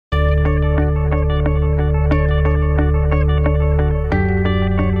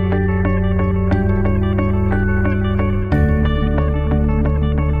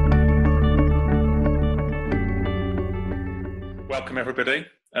everybody,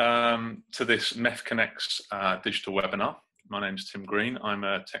 to this MEF Connects Digital webinar. My name is Tim Green. I'm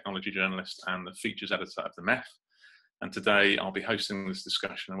a technology journalist and the features editor of the MEF. And today I'll be hosting this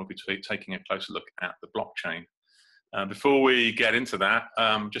discussion and we'll be taking a closer look at the blockchain. Before we get into that,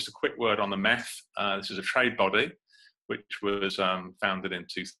 just a quick word on the MEF. This is a trade body which was founded in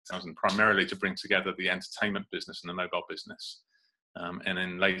 2000 primarily to bring together the entertainment business and the mobile business. And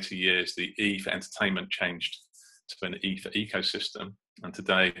in later years, the E for entertainment changed to an E for ecosystem. And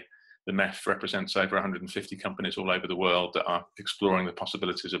today, the MEF represents over 150 companies all over the world that are exploring the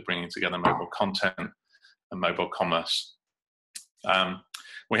possibilities of bringing together mobile content and mobile commerce.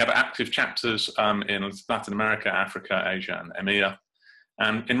 We have active chapters in Latin America, Africa, Asia, and EMEA.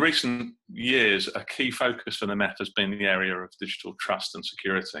 And in recent years, a key focus for the MEF has been the area of digital trust and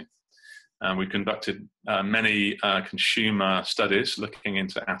security. We've conducted many consumer studies looking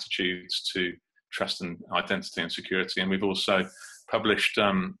into attitudes to trust and identity and security. And we've also published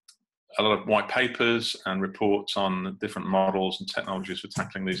a lot of white papers and reports on different models and technologies for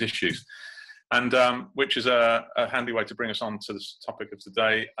tackling these issues. And which is a handy way to bring us on to this topic of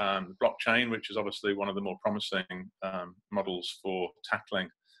today, blockchain, which is obviously one of the more promising models for tackling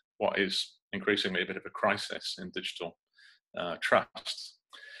what is increasingly a bit of a crisis in digital trust.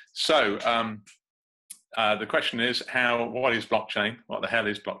 So the question is, what is blockchain? What the hell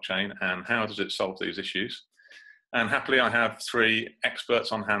is blockchain? And how does it solve these issues? And happily, I have three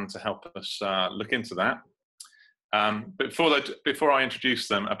experts on hand to help us look into that. But before I introduce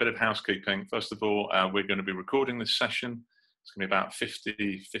them, a bit of housekeeping. First of all, we're going to be recording this session. It's going to be about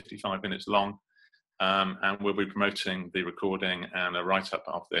 55 minutes long. And we'll be promoting the recording and a write-up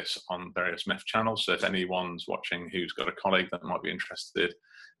of this on various MEF channels. So if anyone's watching who's got a colleague that might be interested,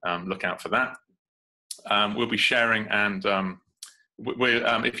 look out for that. We'll be sharing, and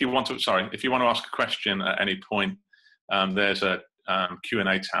if you want to ask a question at any point, there's a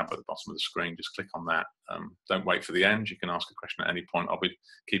Q&A tab at the bottom of the screen. Just click on that. Don't wait for the end. You can ask a question at any point. I'll be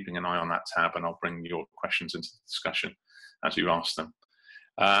keeping an eye on that tab, and I'll bring your questions into the discussion as you ask them.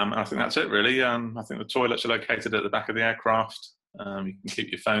 I think that's it, really. I think the toilets are located at the back of the aircraft. You can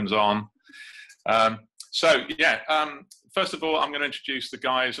keep your phones on. First of all, I'm going to introduce the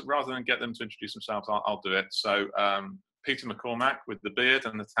guys. Rather than get them to introduce themselves, I'll do it. So Peter McCormack with the beard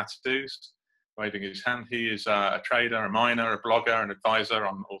and the tattoos, waving his hand. He is a trader, a miner, a blogger, an advisor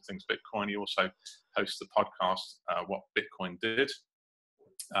on all things Bitcoin. He also hosts the podcast, WhatBitCoinDid.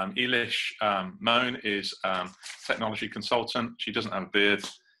 Ailis Mone is a technology consultant. She doesn't have a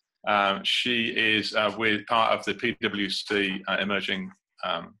beard. She is with part of the PwC Emerging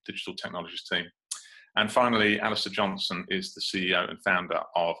Digital Technologies team. And finally, Alastair Johnson is the CEO and founder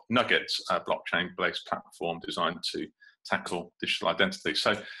of Nuggets, a blockchain-based platform designed to tackle digital identity.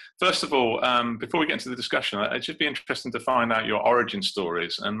 So first of all, before we get into the discussion, it'd just be interesting to find out your origin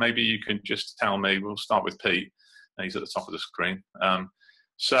stories. And maybe you can just tell me, we'll start with Pete. He's at the top of the screen.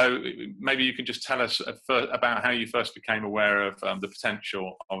 So maybe you can just tell us about how you first became aware of the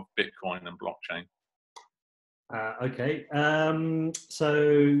potential of Bitcoin and blockchain. Okay.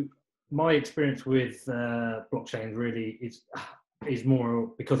 So my experience with blockchain really is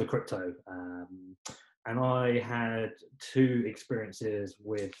more because of crypto. And I had two experiences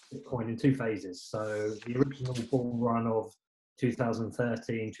with Bitcoin in two phases. So the original bull run of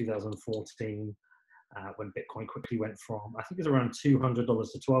 2013, 2014, when Bitcoin quickly went from, I think it was around $200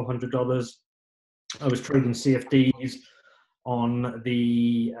 to $1,200. I was trading CFDs on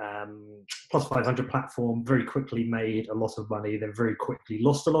the Plus 500 platform, very quickly made a lot of money, then very quickly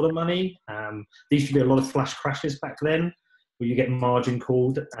lost a lot of money. There used to be a lot of flash crashes back then, where you get margin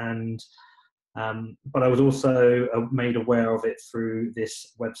called, and but I was also made aware of it through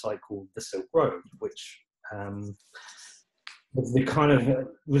this website called the Silk Road, which was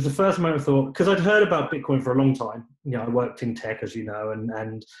the first moment I thought, because I'd heard about Bitcoin for a long time. You know, I worked in tech, as you know,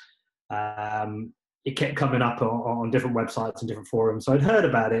 and it kept coming up on different websites and different forums. So I'd heard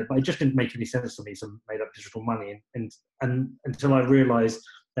about it, but it just didn't make any sense to me. So I made up digital money, and until I realised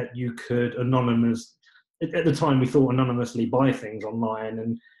that you could at the time we thought anonymously buy things online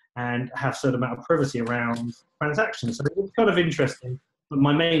and have a certain amount of privacy around transactions. So it was kind of interesting. But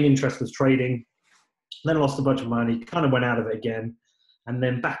my main interest was trading. Then I lost a bunch of money, kind of went out of it again. And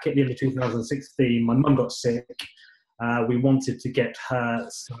then back at the end of 2016, my mum got sick. We wanted to get her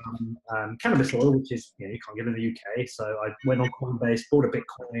some cannabis oil, which is, you can't get in the UK. So I went on Coinbase, bought a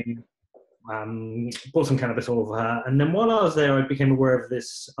Bitcoin, bought some cannabis oil for her. And then while I was there, I became aware of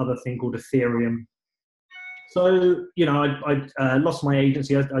this other thing called Ethereum. So, I lost my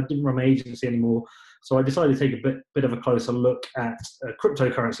agency. I didn't run my agency anymore. So I decided to take a bit of a closer look at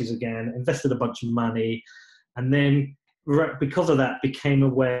cryptocurrencies again, invested a bunch of money, and then because of that, became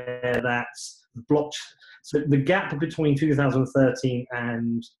aware that so the gap between 2013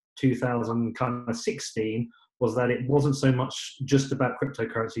 and 2016 was that it wasn't so much just about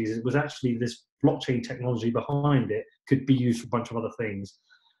cryptocurrencies. It was actually this blockchain technology behind it could be used for a bunch of other things.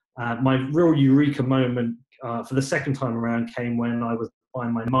 My real eureka moment for the second time around came when I was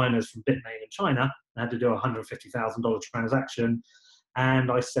buying my miners from Bitmain in China. I had to do a $150,000 transaction,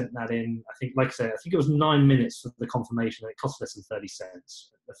 and I sent that in. I think, like I said, I think it was 9 minutes for the confirmation. And it cost less than 30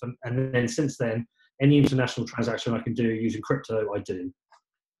 cents. And then since then, any international transaction I can do using crypto, I do.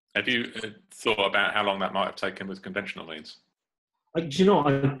 Have you thought about how long that might have taken with conventional means? Do you know?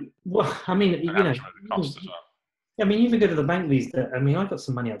 I mean, And how much might it cost as well? I mean, you even go to the bank these days. I mean, I got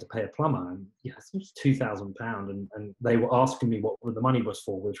some money out to pay a plumber, and I think it was £2,000, and they were asking me what the money was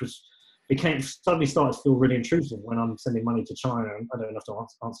for, which was suddenly started to feel really intrusive when I'm sending money to China and I don't have to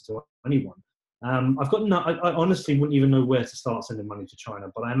answer to anyone. I honestly wouldn't even know where to start sending money to China,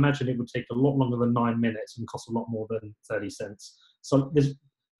 but I imagine it would take a lot longer than 9 minutes and cost a lot more than 30 cents. So there's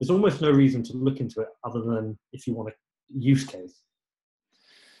almost no reason to look into it other than if you want a use case.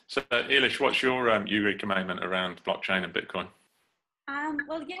 So, Ailis, what's your eureka moment around blockchain and Bitcoin?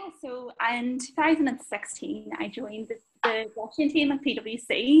 Well, yeah, so in 2016, I joined the blockchain team at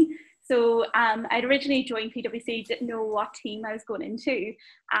PwC. So I'd originally joined PwC, didn't know what team I was going into.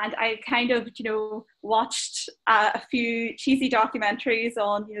 And I kind of, watched a few cheesy documentaries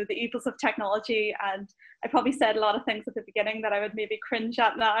on, the evils of technology. And I probably said a lot of things at the beginning that I would maybe cringe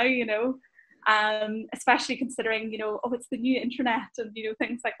at now, especially considering, it's the new internet and,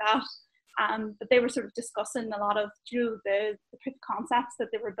 things like that. But they were sort of discussing a lot of, the proof of concepts that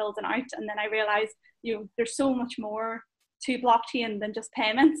they were building out. And then I realized, there's so much more to blockchain than just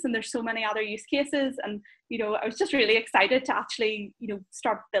payments, and there's so many other use cases. And, I was just really excited to actually,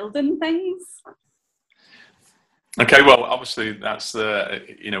 start building things. Okay, well, obviously that's we're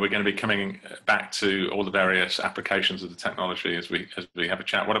going to be coming back to all the various applications of the technology as we have a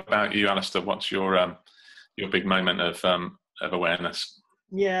chat. What about you, Alastair? What's your big moment of awareness?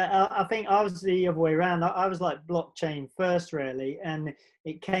 Yeah, I think I was the other way around. I was like blockchain first, really, and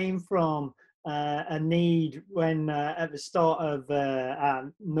it came from a need when at the start of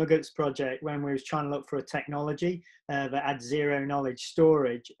our Nuggets project, when we was trying to look for a technology that had zero knowledge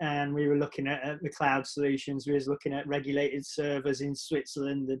storage, and we were looking at the cloud solutions. We was looking at regulated servers in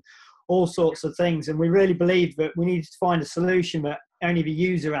Switzerland and all sorts of things, and we really believed that we needed to find a solution that only the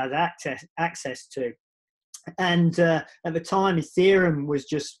user had access to. And at the time, Ethereum was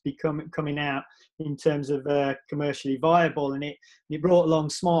just coming out in terms of commercially viable, and it brought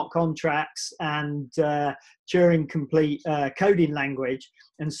along smart contracts and Turing complete coding language,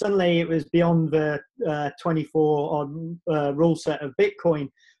 and suddenly it was beyond the 24 odd rule set of Bitcoin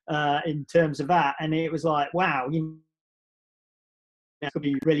in terms of that, and it was like, wow, that could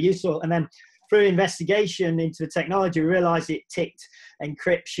be really useful. And then through investigation into the technology, we realized it ticked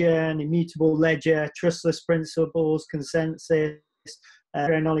encryption, immutable ledger, trustless principles, consensus,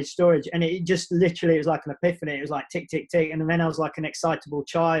 knowledge storage. And it just literally, it was like an epiphany. It was like tick, tick, tick. And then I was like an excitable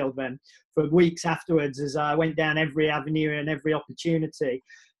child then for weeks afterwards, as I went down every avenue and every opportunity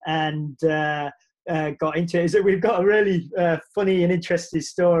and got into it. So we've got a really funny and interesting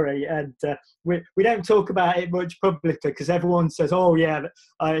story, and we don't talk about it much publicly because everyone says, oh yeah,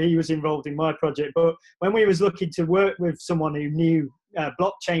 he was involved in my project. But when we was looking to work with someone who knew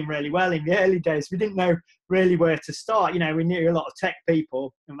blockchain really well in the early days, we didn't know really where to start. We knew a lot of tech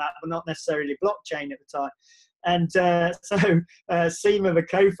people, and that, but not necessarily blockchain at the time. And so Seema, the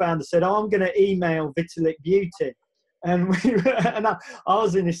co-founder, said, oh, I'm going to email Vitalik Buterin. And I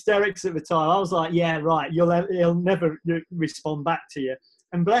was in hysterics at the time. I was like, yeah, right, he'll never respond back to you.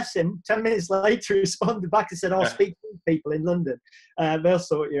 And bless him, 10 minutes later, he responded back and said, I'll speak to people in London. They'll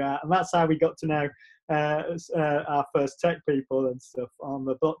sort you out. And that's how we got to know our first tech people and stuff on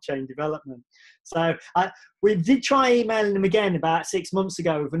the blockchain development. So we did try emailing him again about 6 months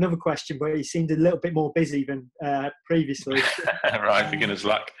ago with another question, but he seemed a little bit more busy than previously. Right, beginner's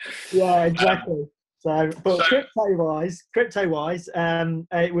luck. Yeah, exactly. But crypto-wise,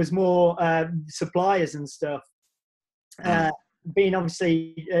 it was more suppliers and stuff. Being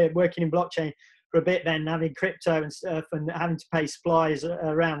obviously working in blockchain for a bit, then having crypto and stuff, and having to pay suppliers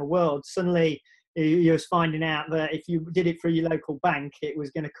around the world. Suddenly, you was finding out that if you did it through your local bank, it was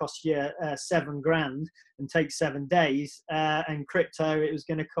going to cost you $7,000 and take 7 days. And crypto, it was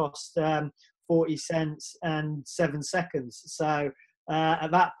going to cost 40 cents and 7 seconds. So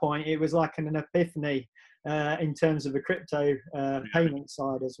at that point, it was like an epiphany in terms of the crypto payment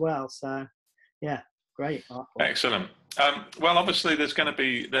side as well. So, yeah, great. Excellent. Well, obviously, there's going to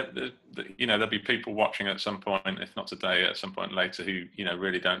be there'll be people watching at some point, if not today, at some point later, who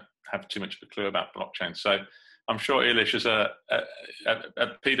really don't have too much of a clue about blockchain. So I'm sure, Ailis, as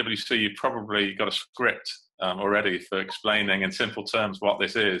at PwC, you've probably got a script already for explaining in simple terms what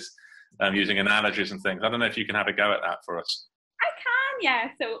this is, using analogies and things. I don't know if you can have a go at that for us. I can, yeah.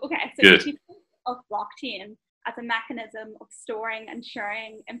 So Good. if you think of blockchain as a mechanism of storing and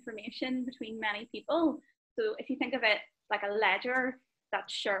sharing information between many people. So if you think of it like a ledger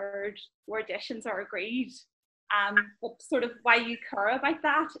that's shared where additions are agreed, but sort of why you care about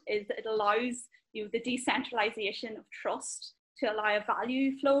that is it allows the decentralization of trust to allow a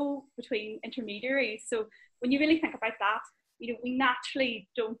value flow between intermediaries. So when you really think about that, we naturally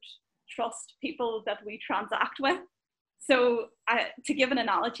don't trust people that we transact with. So to give an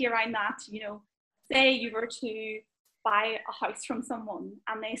analogy around that, say you were to buy a house from someone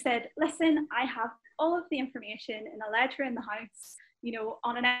and they said, listen, I have all of the information in a ledger in the house,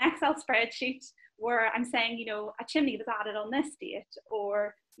 on an Excel spreadsheet where I'm saying, a chimney was added on this date,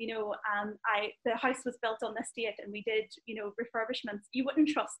 or, the house was built on this date and we did, refurbishments. You wouldn't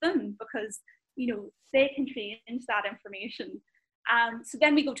trust them because, they can change that information. So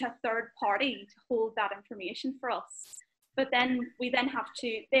then we go to a third party to hold that information for us. But then they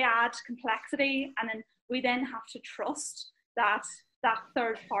add complexity, and then we then have to trust that that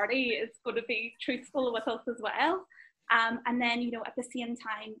third party is going to be truthful with us as well. And then, at the same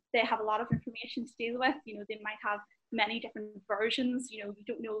time, they have a lot of information to deal with. They might have many different versions. You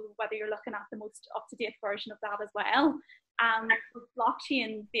don't know whether you're looking at the most up-to-date version of that as well.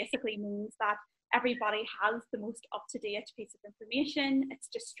 Blockchain basically means that everybody has the most up-to-date piece of information. It's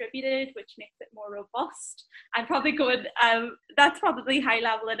distributed, which makes it more robust. I'm probably good. That's probably high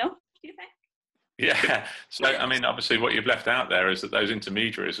level enough, do you think? Yeah. So, I mean, obviously what you've left out there is that those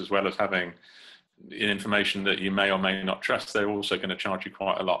intermediaries, as well as having information that you may or may not trust, they're also going to charge you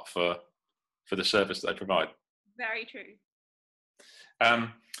quite a lot for the service that they provide. Very true.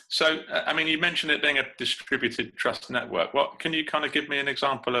 So, I mean, you mentioned it being a distributed trust network. What can you kind of give me an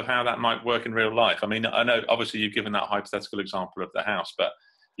example of how that might work in real life? I mean, I know obviously you've given that hypothetical example of the house, but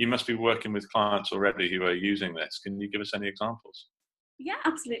you must be working with clients already who are using this. Can you give us any examples? Yeah,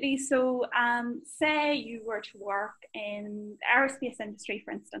 absolutely. So say you were to work in the aerospace industry,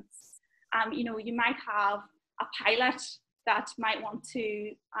 for instance, you might have a pilot that might want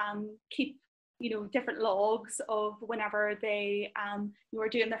to keep different logs of whenever they were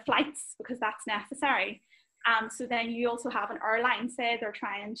doing their flights, because that's necessary. So then you also have an airline, say they're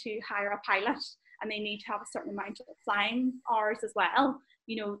trying to hire a pilot and they need to have a certain amount of flying hours as well.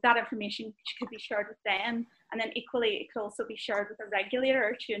 That information could be shared with them. And then equally, it could also be shared with a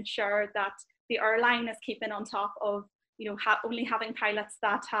regulator to ensure that the airline is keeping on top of, only having pilots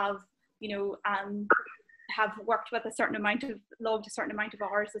that have worked with logged a certain amount of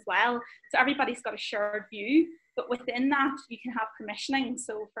hours as well. So everybody's got a shared view, but within that you can have permissioning.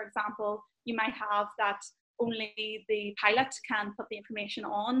 So for example, you might have that only the pilot can put the information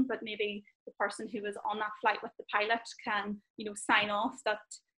on, but maybe the person who was on that flight with the pilot can, sign off that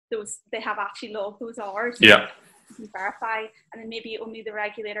they have actually logged those hours. Yeah. You can verify, and then maybe only the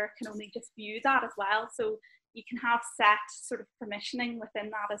regulator can only just view that as well. So you can have set sort of permissioning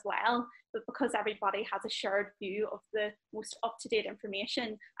within that as well, but because everybody has a shared view of the most up-to-date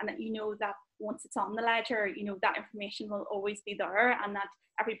information, and that that once it's on the ledger, that information will always be there, and that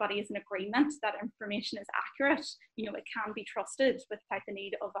everybody is in agreement that information is accurate, it can be trusted without the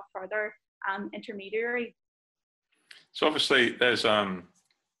need of a further intermediary. So obviously there's a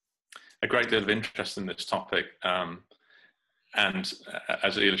great deal of interest in this topic. And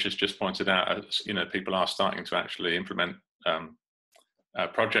as Ailis has just pointed out, people are starting to actually implement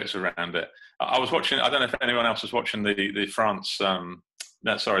projects around it. I was watching. I don't know if anyone else was watching the France. The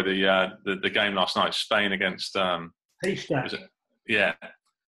game last night, Spain against. Yeah.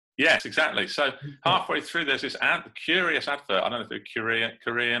 Yes, exactly. So halfway through, there's this curious advert. I don't know if they're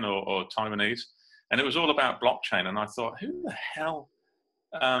Korean or Taiwanese, and it was all about blockchain. And I thought, who the hell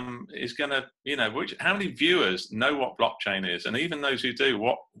is going to, how many viewers know what blockchain is? And even those who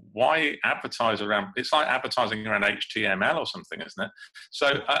do, why advertise around? It's like advertising around HTML or something, isn't it?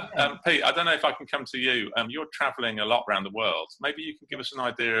 So, Pete, I don't know if I can come to you. You're traveling a lot around the world. Maybe you can give us an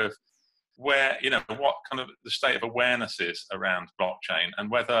idea of where, what kind of the state of awareness is around blockchain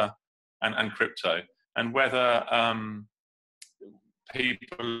and whether, and crypto, and whether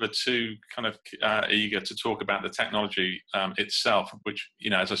people are too kind of eager to talk about the technology itself, which,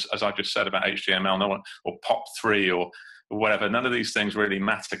 as I just said about HTML, no one, or POP3 or whatever, none of these things really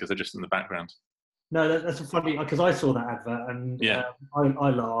matter because they're just in the background. No, that's a funny, because I saw that advert and Yeah. I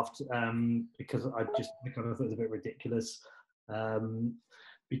laughed because I kind of thought it was a bit ridiculous,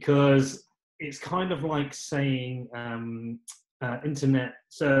 because it's kind of like saying internet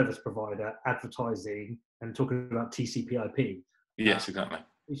service provider advertising and talking about TCP/IP. Yes, exactly.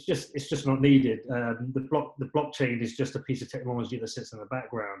 It's just not needed. The blockchain is just a piece of technology that sits in the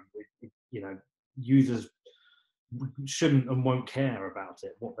background. Users shouldn't and won't care about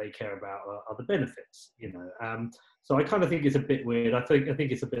it. What they care about are the benefits. So I kind of think it's a bit weird. I think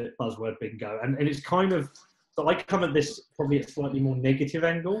it's a bit buzzword bingo, and it's kind of. So I come at this probably at a slightly more negative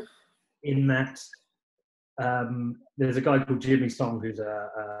angle, in that there's a guy called Jimmy Song who's a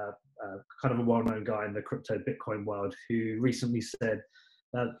kind of a well-known guy in the crypto Bitcoin world, who recently said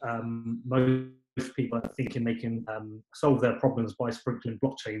that most people are thinking they can solve their problems by sprinkling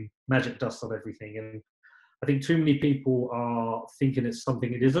blockchain magic dust on everything, and I think too many people are thinking it's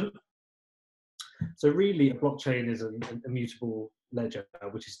something it isn't. So really, a blockchain is an immutable ledger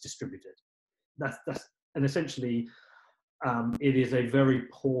which is distributed. And essentially, it is a very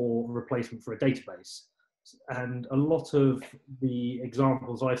poor replacement for a database. And a lot of the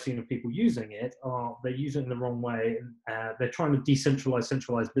examples I've seen of people using it they're using it in the wrong way. They're trying to decentralize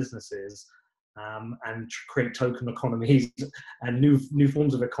centralized businesses and create token economies and new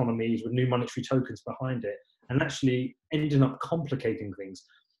forms of economies with new monetary tokens behind it, and actually ending up complicating things.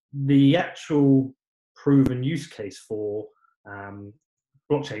 The actual proven use case for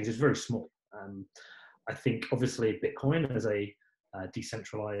blockchains is very small. I think obviously Bitcoin as a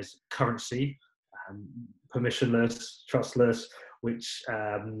decentralized currency, permissionless, trustless, which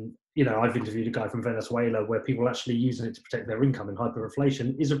I've interviewed a guy from Venezuela where people are actually using it to protect their income in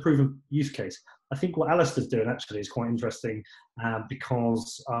hyperinflation, is a proven use case. I think what Alastair's doing actually is quite interesting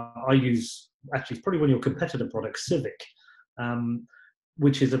because I use, actually it's probably one of your competitor products, Civic,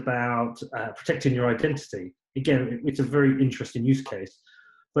 which is about protecting your identity. Again, it's a very interesting use case.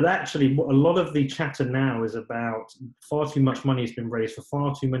 But actually, a lot of the chatter now is about far too much money has been raised for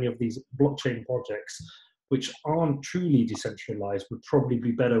far too many of these blockchain projects, which aren't truly decentralized, would probably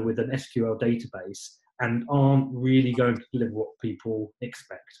be better with an SQL database and aren't really going to deliver what people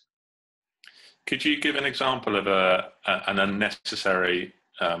expect. Could you give an example of an unnecessary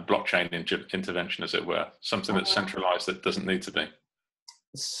blockchain intervention, as it were, something that's centralized that doesn't need to be?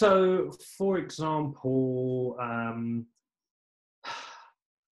 So, for example,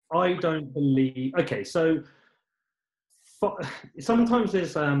 I don't believe. Okay, so sometimes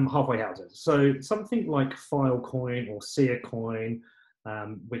there's halfway houses. So something like Filecoin or Seacoin,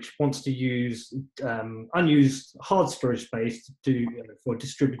 which wants to use unused hard storage space for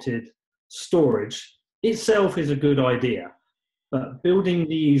distributed storage, itself is a good idea. But building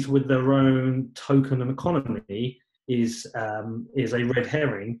these with their own token and economy is a red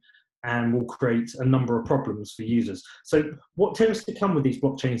herring, and will create a number of problems for users. So what tends to come with these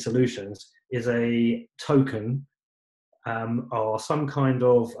blockchain solutions is a token or some kind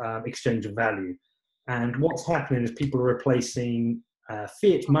of exchange of value. And what's happening is people are replacing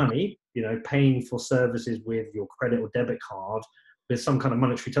fiat money, paying for services with your credit or debit card, with some kind of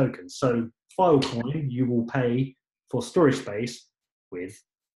monetary token. So Filecoin, you will pay for storage space with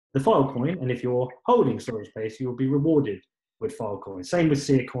the Filecoin, and if you're holding storage space, you will be rewarded with Filecoin. Same with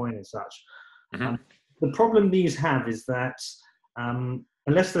Seacoin and such. Mm-hmm. The problem these have is that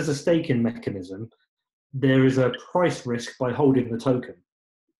unless there's a staking mechanism, there is a price risk by holding the token.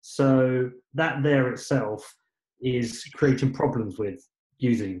 So that there itself is creating problems with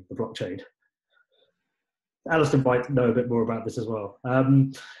using the blockchain. Alastair might know a bit more about this as well.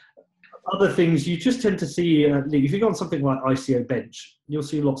 Other things you just tend to see, if you go on something like ICO Bench, you'll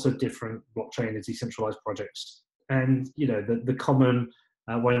see lots of different blockchain and decentralized projects. And the common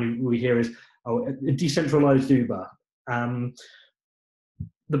one we hear is a decentralized Uber.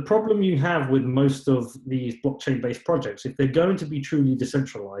 The problem you have with most of these blockchain-based projects, if they're going to be truly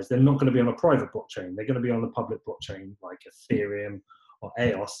decentralized, they're not going to be on a private blockchain. They're going to be on a public blockchain like Ethereum or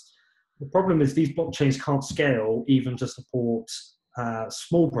EOS. The problem is these blockchains can't scale even to support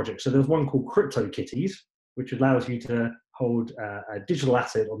small projects. So there's one called CryptoKitties, which allows you to hold a digital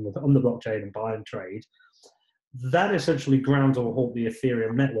asset on the blockchain and buy and trade. That essentially grounds or halt the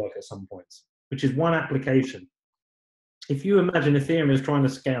Ethereum network at some points, which is one application. If you imagine Ethereum is trying to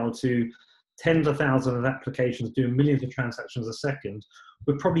scale to tens of thousands of applications doing millions of transactions a second,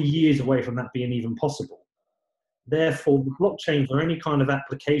 we're probably years away from that being even possible. Therefore, the blockchain for any kind of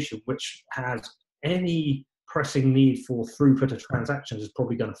application which has any pressing need for throughput of transactions is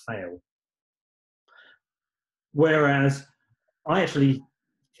probably going to fail. Whereas I actually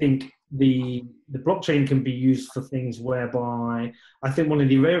think the blockchain can be used for things whereby I think one of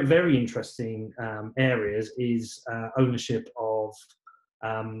the very, very interesting areas is ownership of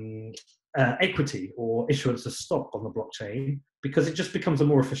equity or issuance of stock on the blockchain, because it just becomes a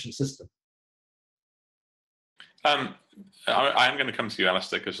more efficient system. I am going to come to you,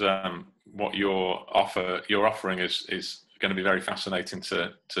 Alastair, because what you're offering is going to be very fascinating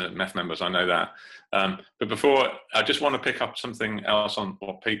to MEF members. I know that. But before, I just want to pick up something else on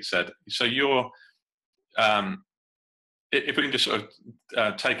what Pete said. So you're, if we can just sort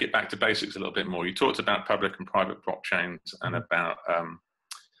of take it back to basics a little bit more. You talked about public and private blockchains and about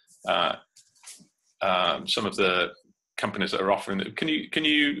some of the companies that are offering it. Can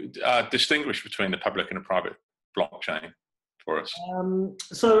you distinguish between the public and a private blockchain for us?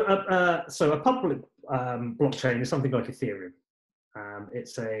 So a public blockchain is something like Ethereum.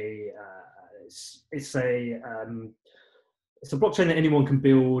 It's a blockchain that anyone can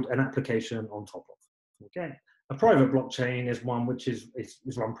build an application on top of. Okay. A private blockchain is one which is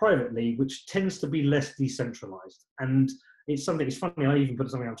run privately, which tends to be less decentralized. And it's something. It's funny. I even put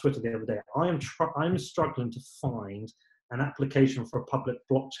something on Twitter the other day. I'm struggling to find an application for a public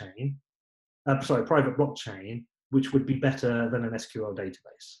blockchain. Private blockchain, which would be better than an SQL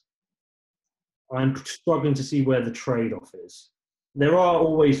database. I'm struggling to see where the trade-off is. There are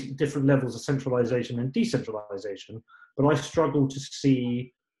always different levels of centralization and decentralization, but I struggle to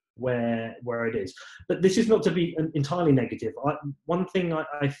see where it is. But this is not to be entirely negative. One thing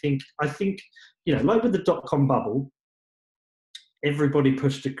I think, like with the dot-com bubble, everybody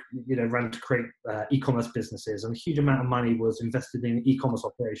ran to create e-commerce businesses, and a huge amount of money was invested in e-commerce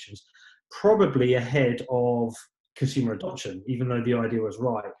operations, probably ahead of consumer adoption, even though the idea was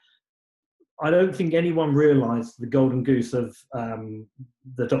right. I don't think anyone realized the golden goose of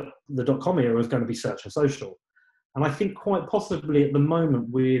the dot-com era was going to be search and social. And I think quite possibly at the moment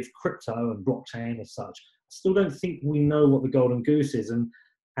with crypto and blockchain as such, I still don't think we know what the golden goose is.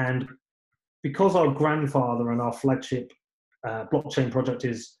 And because our grandfather and our flagship blockchain project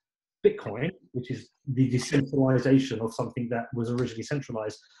is Bitcoin, which is the decentralization of something that was originally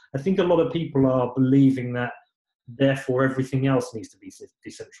centralized, I think a lot of people are believing that therefore everything else needs to be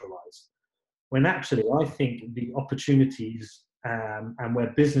decentralized. When actually I think the opportunities and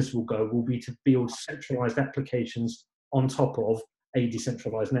where business will go will be to build centralized applications on top of a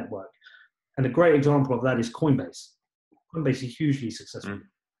decentralized network. And a great example of that is Coinbase. Coinbase is hugely successful.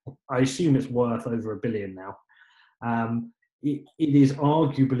 I assume it's worth over $1 billion now. It is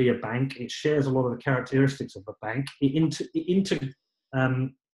arguably a bank. It shares a lot of the characteristics of a bank. It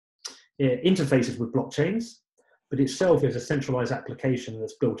interfaces with blockchains, but itself is a centralized application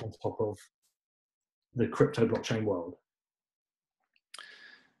that's built on top of the crypto blockchain world.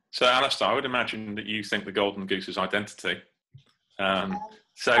 So, Alastair, I would imagine that you think the golden goose is identity.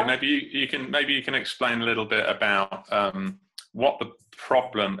 So maybe you can explain a little bit about what the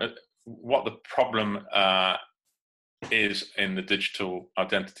problem is in the digital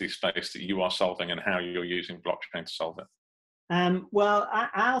identity space that you are solving, and how you're using blockchain to solve it. Well,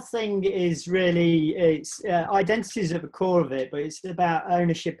 our thing is really, it's identity is at the core of it, but it's about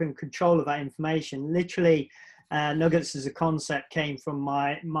ownership and control of that information. Literally, nuggets as a concept came from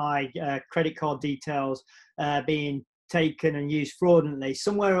my credit card details being taken and used fraudulently.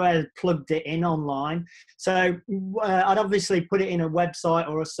 Somewhere where I plugged it in online. So I'd obviously put it in a website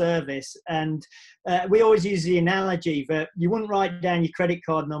or a service, and we always use the analogy that you wouldn't write down your credit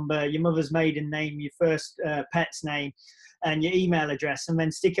card number, your mother's maiden name, your first pet's name, and your email address, and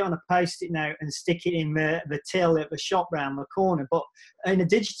then stick it on a post-it note and stick it in the till at the shop round the corner. But in a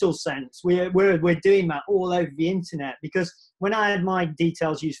digital sense, we're doing that all over the internet, because when I had my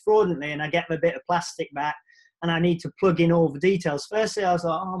details used fraudulently and I get a bit of plastic back and I need to plug in all the details, firstly I was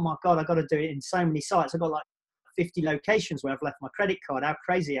like, oh my God, I've got to do it in so many sites. I've got like 50 locations where I've left my credit card. How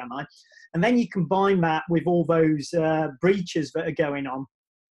crazy am I? And then you combine that with all those breaches that are going on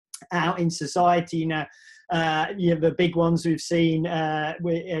out in society, the big ones we've seen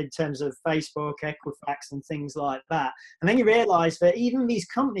in terms of Facebook, Equifax and things like that. And then you realise that even these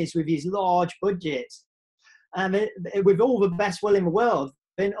companies with these large budgets, with all the best will in the world,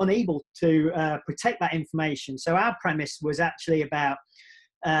 been unable to protect that information. So our premise was actually about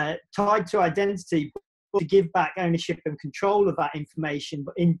tied to identity, to give back ownership and control of that information,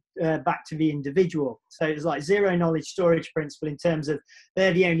 but back to the individual. So it's like zero knowledge storage principle in terms of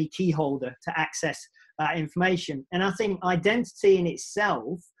they're the only key holder to access that information. And I think identity in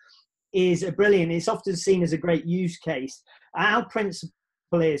itself is brilliant. It's often seen as a great use case. Our principle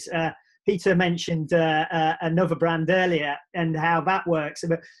is Peter mentioned another brand earlier and how that works.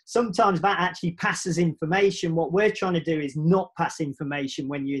 But sometimes that actually passes information. What we're trying to do is not pass information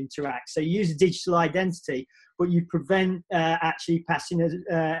when you interact. So you use a digital identity, but you prevent actually passing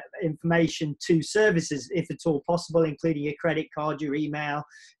information to services, if at all possible, including your credit card, your email,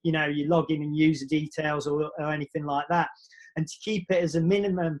 you know, your login and user details or anything like that. And to keep it as a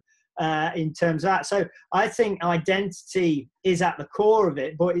minimum in terms of that. So I think identity is at the core of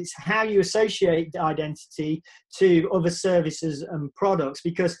it, but it's how you associate identity to other services and products,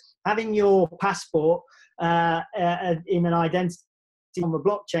 because having your passport in an identity on the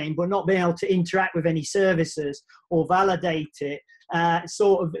blockchain, but not being able to interact with any services or validate it,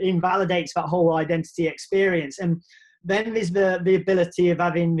 sort of invalidates that whole identity experience. And then there's the ability of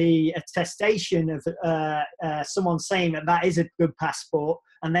having the attestation of someone saying that that is a good passport,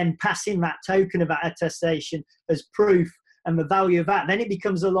 and then passing that token of that attestation as proof and the value of that. Then it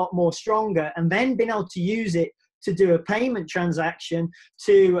becomes a lot more stronger, and then being able to use it to do a payment transaction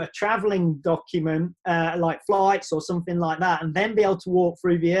to a traveling document like flights or something like that, and then be able to walk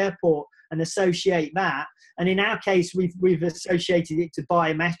through the airport and associate that. And in our case, we've associated it to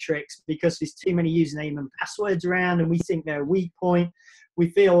biometrics because there's too many username and passwords around, and we think they're a weak point. We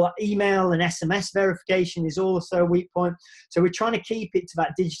feel email and SMS verification is also a weak point. So we're trying to keep it to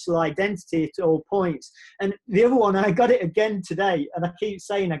that digital identity at all points. And the other one, I got it again today, and I keep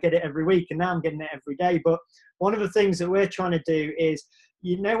saying I get it every week, and now I'm getting it every day. But one of the things that we're trying to do is,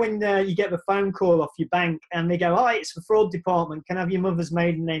 you know, when you get the phone call off your bank and they go, "Oh, it's the fraud department. Can I have your mother's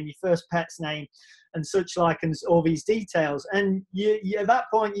maiden name, your first pet's name, and such like, and all these details?" And you at that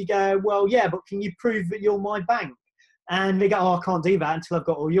point you go, "Well, yeah, but can you prove that you're my bank?" And they go, "Oh, I can't do that until I've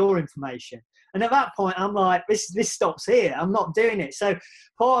got all your information." And at that point, I'm like, this stops here. I'm not doing it. So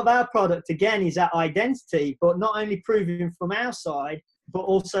part of our product, again, is that identity, but not only proving from our side, but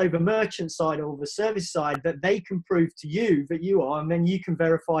also the merchant side or the service side that they can prove to you that you are, and then you can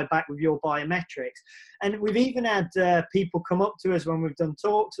verify back with your biometrics. And we've even had people come up to us when we've done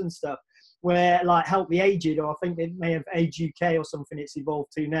talks and stuff, where like Help the Aged, or I think it may have Age UK or something it's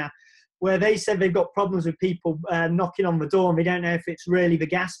evolved to now, where they said they've got problems with people knocking on the door and they don't know if it's really the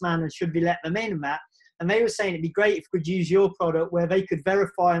gas man and should we let them in and that. And they were saying it'd be great if we could use your product where they could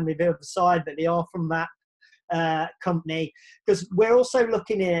verify on the other side that they are from that company. Because we're also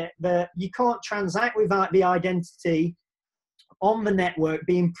looking at that you can't transact without the identity on the network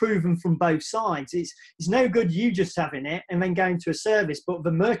being proven from both sides. It's no good you just having it and then going to a service, but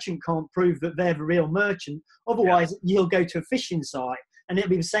the merchant can't prove that they're the real merchant. Otherwise, you'll go to a phishing site. And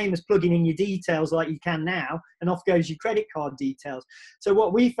it'll be the same as plugging in your details like you can now, and off goes your credit card details. So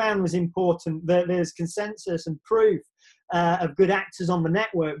what we found was important, that there's consensus and proof of good actors on the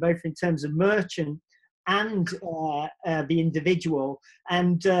network, both in terms of merchant and the individual,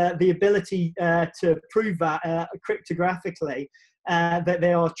 and the ability to prove that cryptographically, that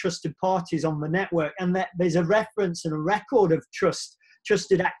they are trusted parties on the network, and that there's a reference and a record of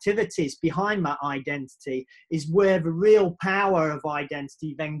trusted activities behind that identity is where the real power of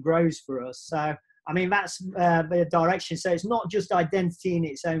identity then grows for us. So, I mean, that's the direction. So it's not just identity in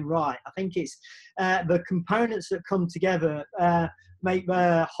its own right. I think it's the components that come together make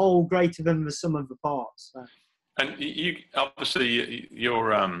the whole greater than the sum of the parts. So. And you obviously,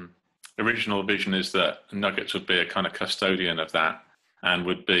 your original vision is that Nuggets would be a kind of custodian of that and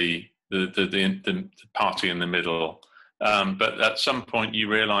would be the party in the middle. But at some point you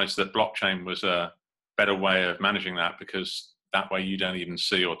realized that blockchain was a better way of managing that, because that way you don't even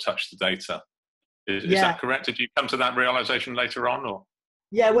see or touch the data. Is that correct? Did you come to that realization later on? Or?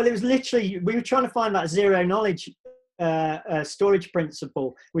 Yeah, well, it was literally, we were trying to find that zero knowledge storage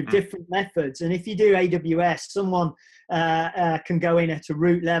principle with different methods. And if you do AWS, someone can go in at a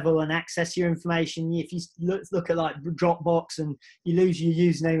root level and access your information. If you look at like Dropbox and you lose your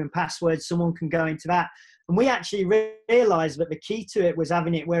username and password, someone can go into that. And we actually realized that the key to it was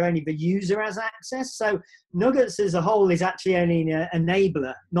having it where only the user has access. So Nuggets as a whole is actually only an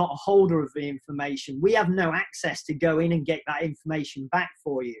enabler, not a holder of the information. We have no access to go in and get that information back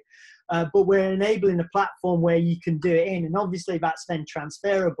for you. But we're enabling a platform where you can do it in, and obviously that's then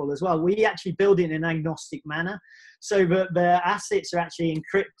transferable as well. We actually build it in an agnostic manner, so that the assets are actually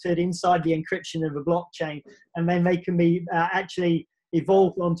encrypted inside the encryption of a blockchain, and then they can be actually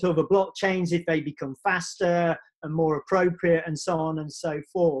evolved onto other blockchains if they become faster and more appropriate, and so on and so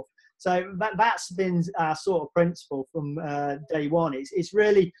forth. So that's been our sort of principle from day one. It's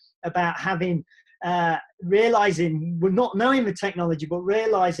really about having realizing, we're not knowing the technology, but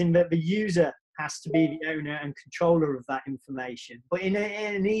realizing that the user has to be the owner and controller of that information, but in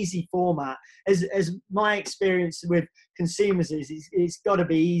an easy format. As my experience with consumers is, it's got to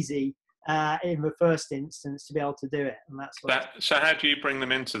be easy in the first instance to be able to do it. And that's what. So how do you bring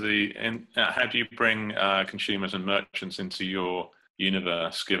them into how do you bring consumers and merchants into your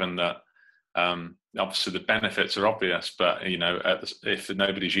universe, given that obviously the benefits are obvious, but if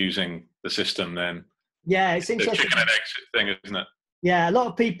nobody's using the system, then yeah, it's interesting. Chicken and egg thing, isn't it? Yeah, a lot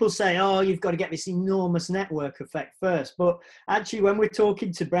of people say, oh, you've got to get this enormous network effect first. But actually, when we're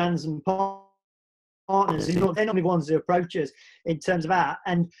talking to brands and partners, they're not the ones who approach us in terms of that.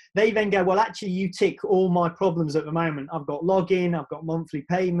 And they then go, well, actually, you tick all my problems at the moment. I've got login, I've got monthly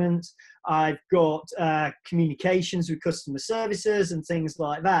payments, I've got communications with customer services and things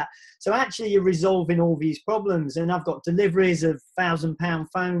like that. So actually, you're resolving all these problems. And I've got deliveries of £1,000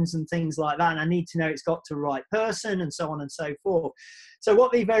 phones and things like that. And I need to know it's got to the right person and so on and so forth. So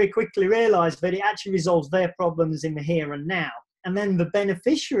what they very quickly realised that it actually resolves their problems in the here and now. And then the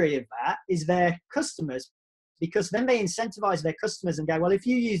beneficiary of that is their customers, because then they incentivize their customers and go, well, if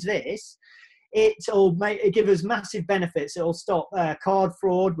you use this, it'll give us massive benefits. It'll stop card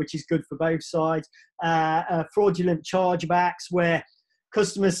fraud, which is good for both sides, fraudulent chargebacks where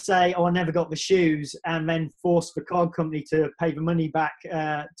customers say, oh, I never got the shoes, and then force the card company to pay the money back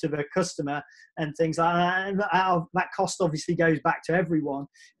to the customer and things like that. And that cost obviously goes back to everyone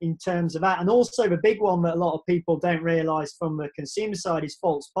in terms of that. And also the big one that a lot of people don't realise from the consumer side is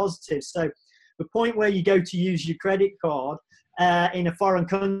false positives. So the point where you go to use your credit card in a foreign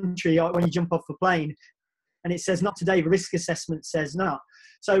country, when you jump off a plane, and it says not today, the risk assessment says not.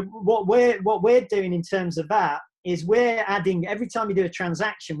 So what we're doing in terms of that is we're adding, every time you do a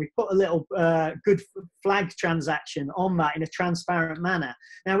transaction, we put a little good flag transaction on that in a transparent manner.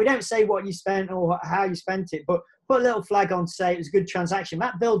 Now, we don't say what you spent or how you spent it, but put a little flag on to say it was a good transaction.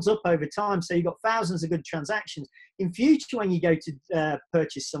 That builds up over time, so you've got thousands of good transactions. In future, when you go to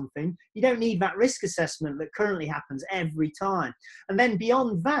purchase something, you don't need that risk assessment that currently happens every time. And then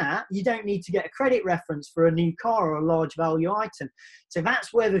beyond that, you don't need to get a credit reference for a new car or a large value item. So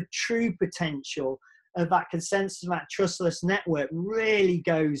that's where the true potential of that consensus, that trustless network really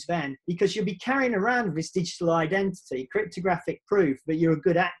goes then, because you'll be carrying around this digital identity, cryptographic proof that you're a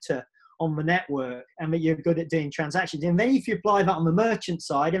good actor on the network and that you're good at doing transactions. And then if you apply that on the merchant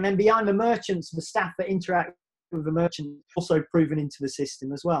side, and then behind the merchants, the staff that interact with the merchant also proven into the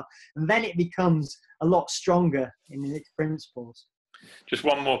system as well. And then it becomes a lot stronger in its principles. Just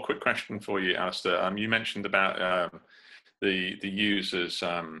one more quick question for you, Alastair. You mentioned about the users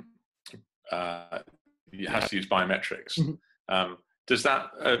has to use biometrics. Mm-hmm. Does that?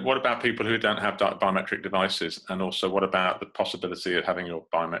 What about people who don't have biometric devices? And also, what about the possibility of having your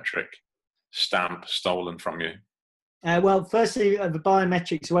biometric stamp stolen from you? Well, firstly, the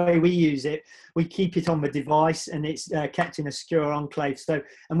biometrics, the way we use it, we keep it on the device and it's kept in a secure enclave. So,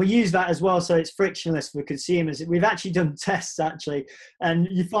 and we use that as well, so it's frictionless for consumers. We've actually done tests, actually, and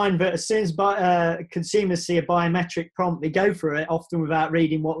you find that as soon as consumers see a biometric prompt, they go for it, often without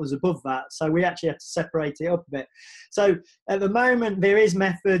reading what was above that. So we actually have to separate it up a bit. So at the moment, there is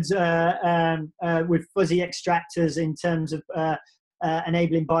methods with fuzzy extractors in terms of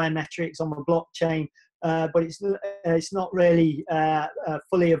enabling biometrics on the blockchain. But it's not really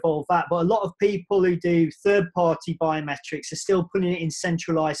fully evolved that. But a lot of people who do third-party biometrics are still putting it in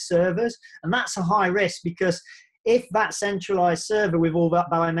centralized servers, and that's a high risk, because if that centralized server with all that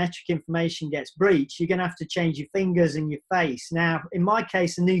biometric information gets breached, you're going to have to change your fingers and your face. Now, in my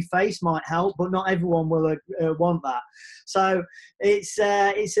case, a new face might help, but not everyone will want that. So it's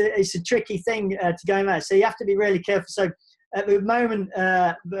a tricky thing to go in there. So you have to be really careful. So at the moment,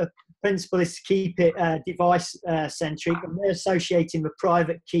 the principle is to keep it device centric, and we're associating the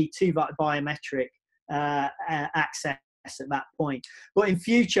private key to that biometric access at that point. But in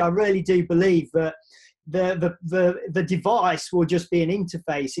future, I really do believe that the device will just be an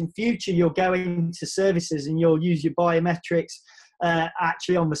interface. In future, you'll go into services and you'll use your biometrics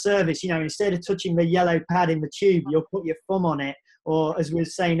actually on the service. You know, instead of touching the yellow pad in the tube, you'll put your thumb on it. Or as we were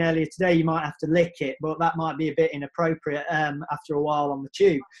saying earlier today, you might have to lick it, but that might be a bit inappropriate after a while on the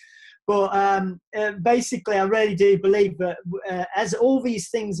tube. But basically, I really do believe that as all these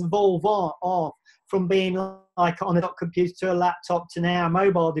things evolve on from being like on a computer to a laptop to now a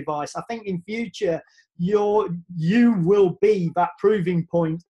mobile device, I think in future you will be that proving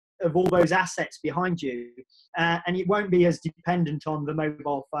point of all those assets behind you, and it won't be as dependent on the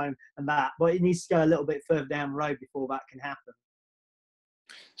mobile phone and that, but it needs to go a little bit further down the road before that can happen.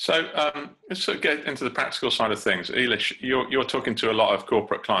 So let's sort of get into the practical side of things. Ailis, you're talking to a lot of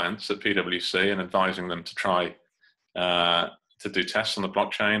corporate clients at PwC and advising them to try to do tests on the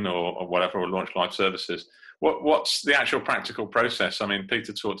blockchain or whatever, or launch live services. What's the actual practical process? I mean,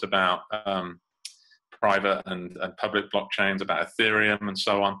 Peter talked about private and public blockchains, about Ethereum and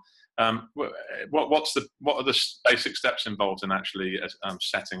so on. What are the basic steps involved in actually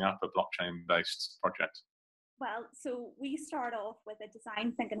setting up a blockchain-based project? Well, so we start off with a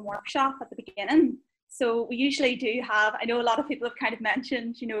design thinking workshop at the beginning. So we usually do have, I know a lot of people have kind of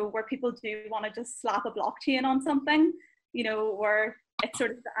mentioned, you know, where people do want to just slap a blockchain on something, you know, where it's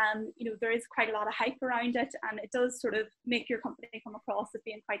sort of, you know, there is quite a lot of hype around it, and it does sort of make your company come across as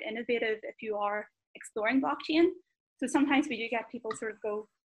being quite innovative if you are exploring blockchain. So sometimes we do get people sort of go,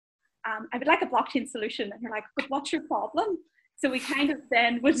 I would like a blockchain solution, and you're like, but what's your problem? So we kind of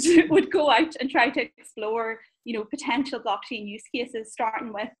then would go out and try to explore, you know, potential blockchain use cases,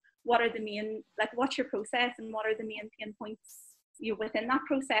 starting with what are the main, like, what's your process and what are the main pain points, you know, within that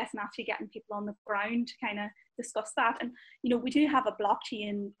process, and actually getting people on the ground to kind of discuss that. And, you know, we do have a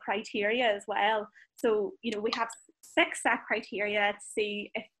blockchain criteria as well. So, you know, we have 6 set criteria to see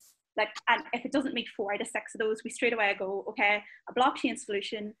if, like, and if it doesn't meet 4 out of 6 of those, we straight away go, okay, a blockchain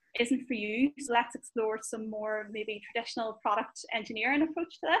solution isn't for you, so let's explore some more maybe traditional product engineering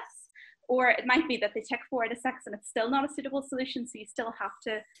approach to this. Or it might be that they tick 4 out of 6 and it's still not a suitable solution, so you still have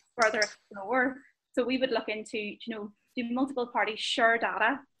to further explore. So we would look into, you know, do multiple parties share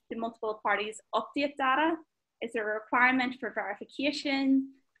data? Do multiple parties update data? Is there a requirement for verification?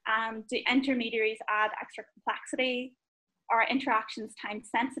 Do intermediaries add extra complexity? Are interactions time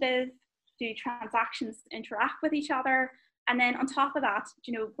sensitive? Do transactions interact with each other? And then on top of that,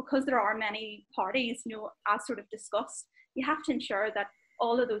 you know, because there are many parties, you know, as sort of discussed, you have to ensure that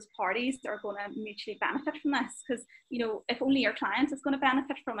all of those parties are going to mutually benefit from this. Because, you know, if only your client is going to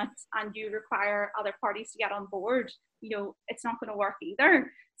benefit from it and you require other parties to get on board, you know, it's not going to work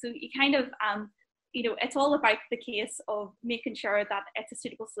either. So you kind of, you know, it's all about the case of making sure that it's a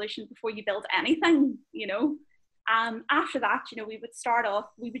suitable solution before you build anything, you know. After that, you know, we would start off,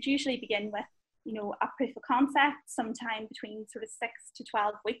 we would usually begin with, you know, a proof of concept sometime between sort of 6 to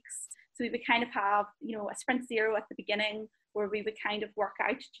 12 weeks. So we would kind of have, you know, a sprint 0 at the beginning, where we would kind of work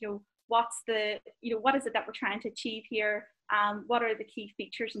out, you know, what's the, you know, what is it that we're trying to achieve here? What are the key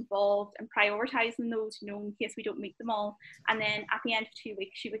features involved, and prioritizing those, you know, in case we don't meet them all. And then at the end of 2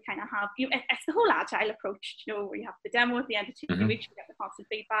 weeks, you would kind of have, you know, it's the whole agile approach, you know, where you have the demo at the end of 2 weeks, you get the constant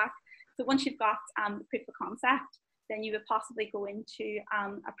feedback. So once you've got the proof of concept, then you would possibly go into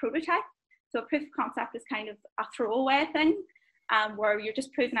a prototype. So a proof of concept is kind of a throwaway thing, where you're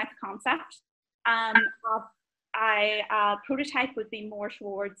just proving out the concept. A prototype would be more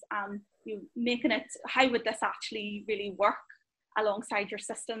towards you making it, how would this actually really work alongside your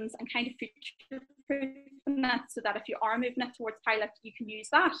systems, and kind of future-proofing it so that if you are moving it towards pilot, you can use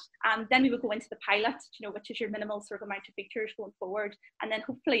that. Then we would go into the pilot, you know, which is your minimal sort of amount of features going forward, and then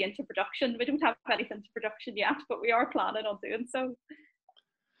hopefully into production. We don't have anything to production yet, but we are planning on doing so.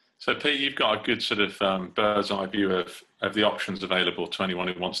 So Pete, you've got a good sort of bird's eye view of the options available to anyone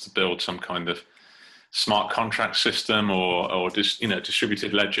who wants to build some kind of smart contract system or just, you know,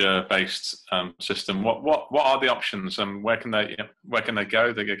 distributed ledger based system. What are the options, and where can they go? They can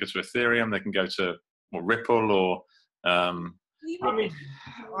go to Ethereum, they can go to Ripple, or I mean,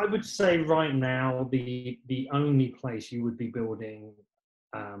 I would say right now the only place you would be building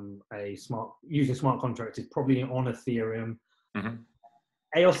using smart contracts is probably on Ethereum.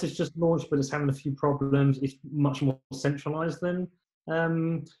 EOS is just launched, but it's having a few problems. It's much more centralized than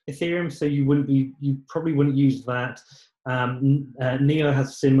Ethereum, so you probably wouldn't use that. Neo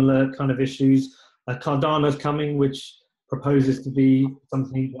has similar kind of issues. Cardano's coming, which proposes to be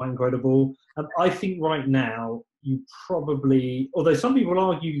something quite incredible. I think right now you probably, although some people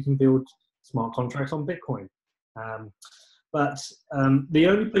argue you can build smart contracts on Bitcoin, but the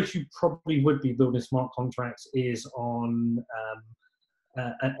only place you probably would be building smart contracts is on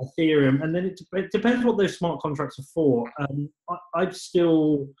Ethereum, and then it depends what those smart contracts are for. I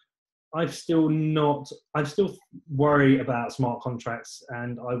still worry about smart contracts,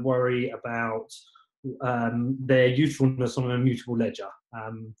 and I worry about their usefulness on an immutable ledger.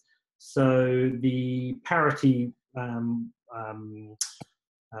 So the parity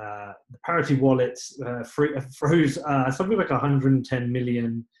wallets froze something like 110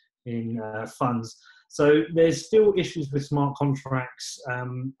 million in funds. So there's still issues with smart contracts.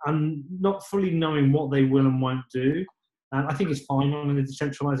 I'm not fully knowing what they will and won't do. I think it's fine on a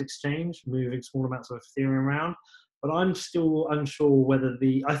decentralized exchange, moving small amounts of Ethereum around, but I'm still unsure whether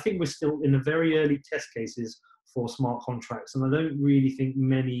I think we're still in the very early test cases for smart contracts, and I don't really think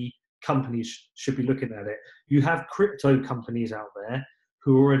many companies should be looking at it. You have crypto companies out there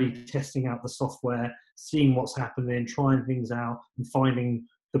who are already testing out the software, seeing what's happening, trying things out, and finding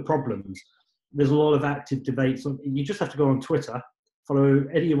the problems. There's a lot of active debates. You just have to go on Twitter, follow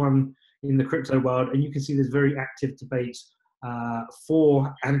anyone in the crypto world, and you can see there's very active debates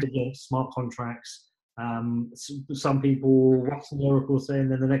for and against smart contracts. Some people, Watson Oracle, saying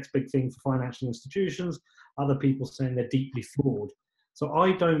they're the next big thing for financial institutions. Other people saying they're deeply flawed. So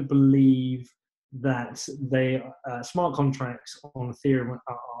I don't believe that they smart contracts on Ethereum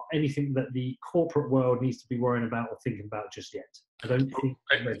are anything that the corporate world needs to be worrying about or thinking about just yet. I don't think.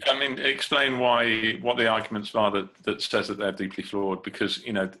 I mean, explain what the arguments are that says that they're deeply flawed. Because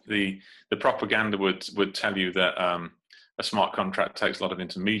the propaganda would tell you that a smart contract takes a lot of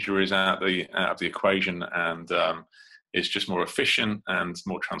intermediaries out of the equation and is just more efficient and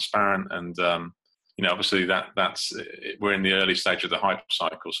more transparent. And obviously that's we're in the early stage of the hype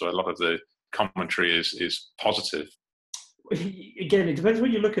cycle, so a lot of the commentary is positive. Again, it depends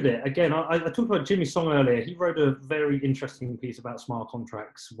when you look at it. Again, I talked about Jimmy Song earlier. He wrote a very interesting piece about smart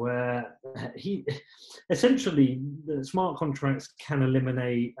contracts where he essentially the smart contracts can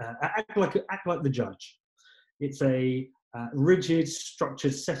eliminate act like the judge. It's a rigid,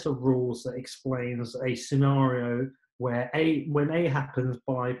 structured set of rules that explains a scenario where when A happens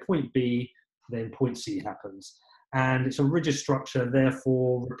by point B, then point C happens. And it's a rigid structure,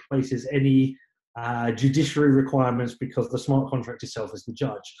 therefore replaces any judiciary requirements because the smart contract itself is the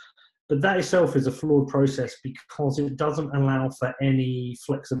judge. But that itself is a flawed process because it doesn't allow for any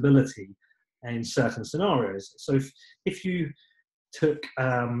flexibility in certain scenarios. So if you took,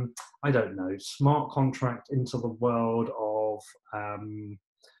 I don't know, smart contract into the world of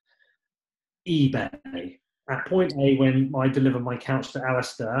eBay. At point A, when I deliver my couch to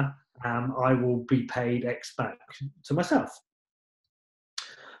Alastair, I will be paid X back to myself.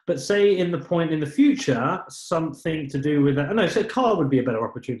 But say in the point in the future, something to do with that. No, so a car would be a better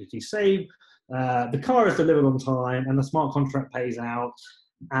opportunity. Say the car is delivered on time and the smart contract pays out.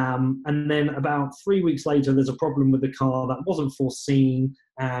 And then about 3 weeks later, there's a problem with the car that wasn't foreseen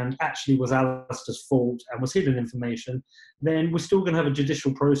and actually was Alastair's fault and was hidden information. Then we're still going to have a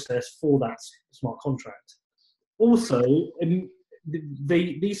judicial process for that smart contract. Also,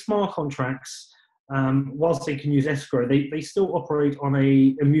 these smart contracts, whilst they can use escrow, they still operate on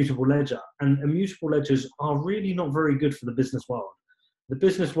a immutable ledger. And immutable ledgers are really not very good for the business world. The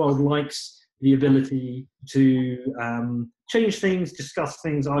business world likes the ability to change things, discuss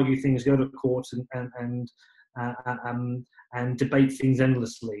things, argue things, go to court, and debate things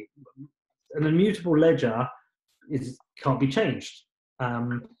endlessly. An immutable ledger can't be changed.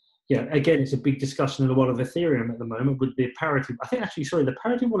 Again, it's a big discussion in the world of Ethereum at the moment with the parity. I think the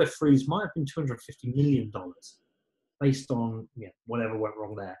parity wallet freeze might have been $250 million based on whatever went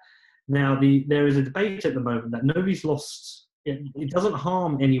wrong there. Now, there is a debate at the moment that nobody's lost. It doesn't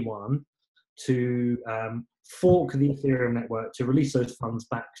harm anyone to fork the Ethereum network to release those funds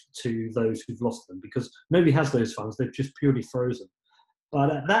back to those who've lost them, because nobody has those funds. They've just purely frozen.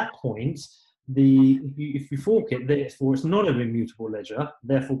 But at that point, if you fork it, therefore it's not an immutable ledger,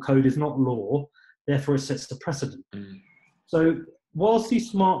 therefore code is not law, therefore it sets the precedent. So whilst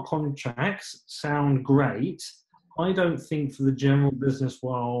these smart contracts sound great, I don't think for the general business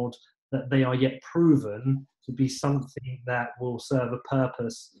world that they are yet proven to be something that will serve a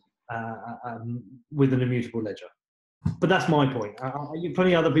purpose with an immutable ledger. But that's my point.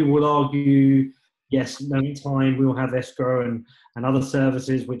 Plenty of other people will argue, yes, in time we will have escrow and other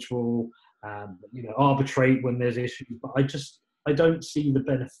services which will arbitrate when there's issues, but I don't see the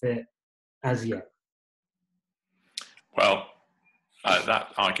benefit as yet. Well, that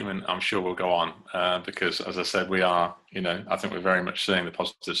argument I'm sure will go on because, as I said, we are, I think we're very much seeing the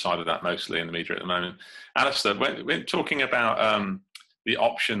positive side of that mostly in the media at the moment. Alastair, we're talking about the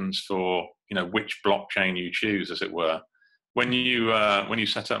options for which blockchain you choose, as it were. When you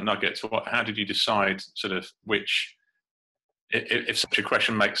set up Nuggets, how did you decide sort of which? If such a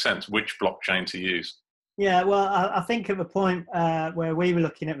question makes sense, which blockchain to use? Yeah, well, I think at the point where we were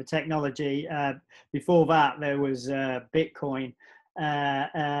looking at the technology, before that there was Bitcoin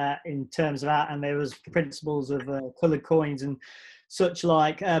in terms of that, and there was principles of coloured coins and such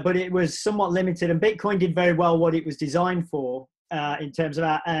like, but it was somewhat limited, and Bitcoin did very well what it was designed for in terms of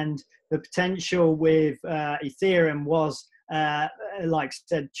that, and the potential with Ethereum was, like I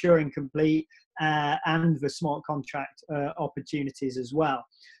said, Turing complete, and the smart contract opportunities as well.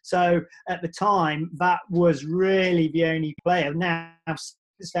 So at the time, that was really the only player. Now,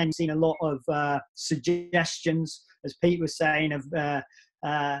 since then, you've seen a lot of suggestions, as Pete was saying, of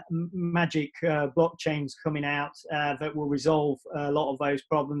magic blockchains coming out that will resolve a lot of those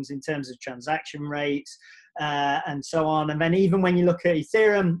problems in terms of transaction rates and so on. And then even when you look at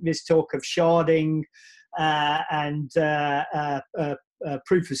Ethereum, there's talk of sharding and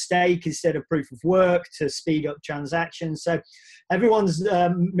proof of stake instead of proof of work to speed up transactions. So everyone's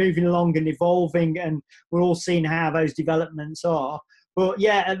moving along and evolving, and we're all seeing how those developments are. But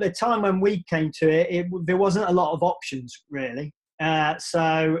yeah, at the time when we came to it, there wasn't a lot of options really.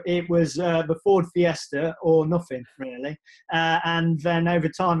 So it was the Ford Fiesta or nothing really. And then over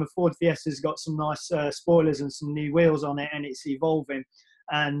time, the Ford Fiesta's got some nice spoilers and some new wheels on it, and it's evolving.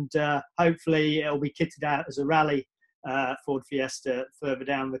 And hopefully it'll be kitted out as a rally Ford Fiesta further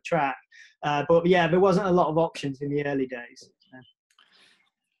down the track. But yeah, there wasn't a lot of options in the early days.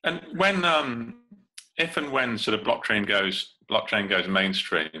 And when, if and when sort of blockchain goes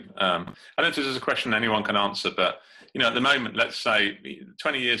mainstream, I don't know if this is a question anyone can answer, but at the moment, let's say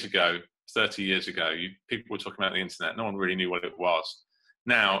 20 years ago, 30 years ago, people were talking about the internet. No one really knew what it was.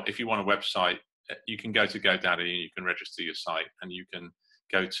 Now, if you want a website, you can go to GoDaddy and you can register your site, and you can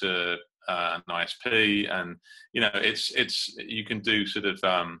go to an ISP, and you can do sort of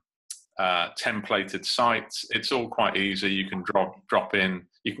templated sites. It's all quite easy. You can drop in.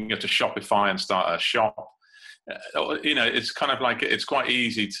 You can go to Shopify and start a shop. It's kind of like it's quite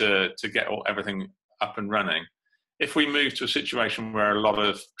easy to get everything up and running. If we move to a situation where a lot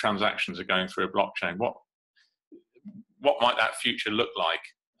of transactions are going through a blockchain, what might that future look like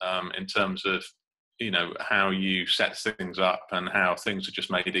in terms of how you set things up and how things are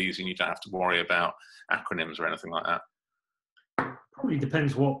just made easy and you don't have to worry about acronyms or anything like that? Probably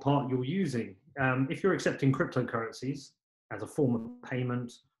depends what part you're using. If you're accepting cryptocurrencies as a form of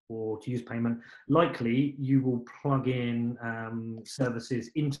payment or to use payment, likely you will plug in services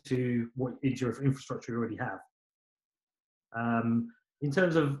into your infrastructure you already have. In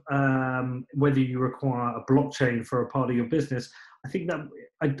terms of whether you require a blockchain for a part of your business, I think that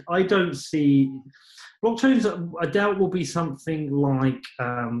I don't see blockchains. I doubt will be something like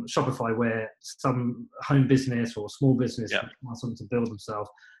Shopify, where some home business or small business wants something to build themselves.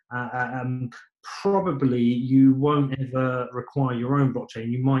 Probably you won't ever require your own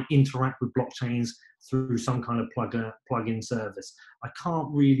blockchain. You might interact with blockchains through some kind of plug-in service. I can't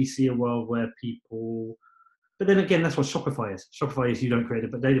really see a world where people. But then again, that's what Shopify is. Shopify is you don't create a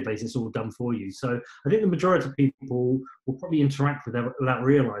database, it's all done for you. So I think the majority of people will probably interact with that without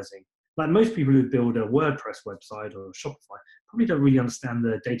realizing. Like most people who build a WordPress website or Shopify probably don't really understand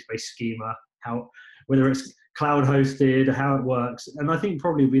the database schema, whether it's cloud hosted, how it works. And I think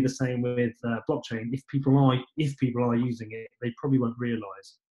probably will be the same with blockchain. If people are using it, they probably won't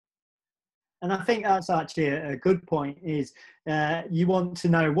realize. And I think that's actually a good point, is you want to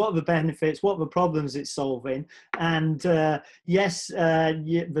know what are the benefits, what are the problems it's solving. And yes,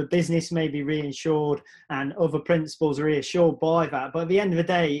 the business may be reinsured and other principals are reassured by that. But at the end of the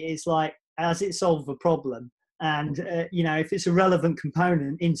day, it's like, has it solved the problem? And, if it's a relevant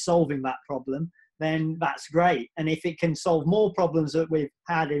component in solving that problem, then that's great. And if it can solve more problems that we've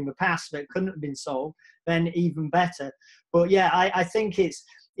had in the past that couldn't have been solved, then even better. But yeah, I think it's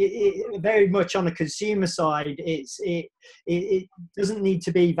very much on the consumer side. It doesn't need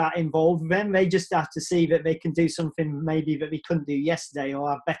to be that involved with them. They just have to see that they can do something maybe that they couldn't do yesterday, or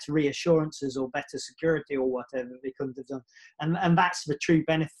have better reassurances or better security or whatever they couldn't have done. And that's the true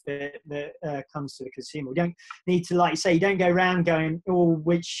benefit that comes to the consumer. We don't need to, like you say, you don't go around going, oh,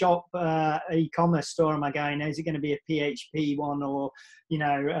 which shop e-commerce store am I going? Is it going to be a PHP one or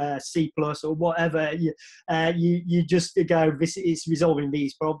C+ or whatever? You just go, this is resolving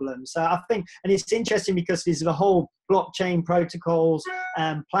these problems. So I think, and it's interesting because there's the whole blockchain protocols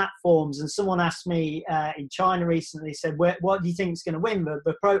and platforms. And someone asked me in China recently, said, what do you think is going to win,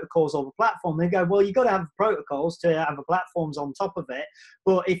 the protocols or the platform? They go, well, you've got to have the protocols to have the platforms on top of it.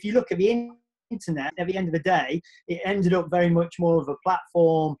 But if you look at the internet, at the end of the day, it ended up very much more of a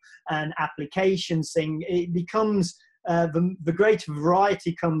platform and applications thing. It becomes the greater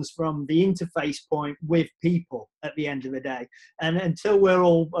variety comes from the interface point with people at the end of the day. And until we're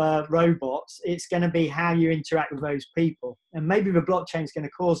all robots, it's going to be how you interact with those people. And maybe the blockchain is going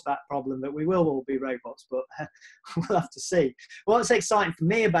to cause that problem, that we will all be robots, but we'll have to see. What's exciting for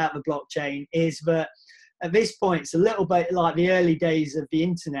me about the blockchain is that at this point, it's a little bit like the early days of the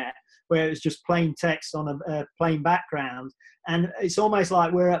internet, where it was just plain text on a plain background. And it's almost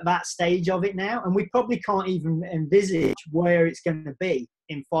like we're at that stage of it now, and we probably can't even envisage where it's going to be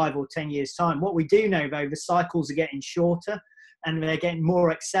in 5 or 10 years' time. What we do know, though, the cycles are getting shorter. and they're getting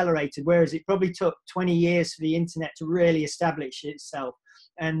more accelerated, whereas it probably took 20 years for the internet to really establish itself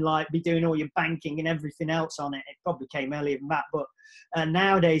and like be doing all your banking and everything else on it. It probably came earlier than that, but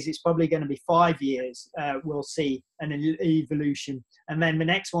nowadays it's probably going to be 5 years. We'll see an evolution, and then the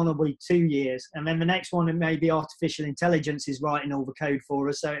next one will be 2 years, and then the next one, it may be artificial intelligence is writing all the code for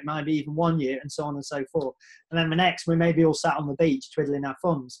us, so it might be even 1 year, and so on and so forth. And then the next, we may be all sat on the beach twiddling our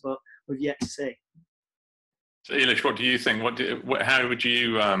thumbs, but we've yet to see. So Ailis, what do you think? How would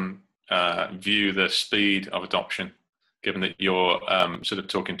you view the speed of adoption, given that you're sort of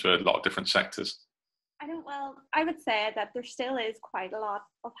talking to a lot of different sectors? Well, I would say that there still is quite a lot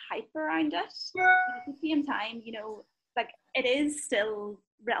of hype around it. At the same time, like it is still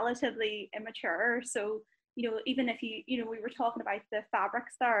relatively immature. So, even if we were talking about the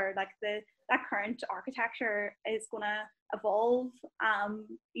fabrics there, like that current architecture is going to evolve,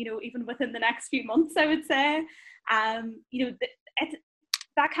 even within the next few months, I would say.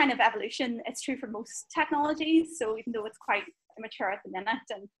 That kind of evolution, it's true for most technologies. So even though it's quite immature at the minute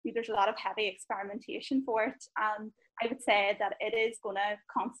and there's a lot of heavy experimentation for it, I would say that it is going to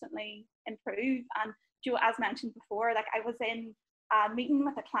constantly improve. And as mentioned before, like I was in a meeting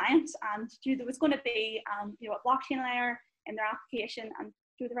with a client, and there was going to be a blockchain layer in their application, and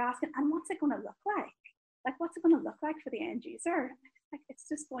they were asking, and what's it going to look like? Like, what's it going to look like for the end user? Like, it's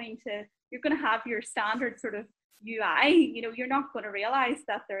just you're going to have your standard sort of UI. You're not going to realize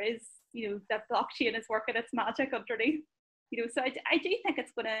that there is, that blockchain is working its magic underneath. So I do think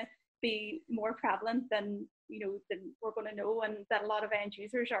it's going to be more prevalent than we're going to know, and that a lot of end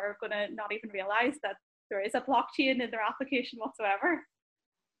users are going to not even realize that there is a blockchain in their application whatsoever.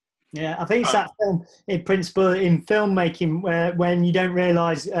 Yeah, I think it's that film, in principle, in filmmaking, where when you don't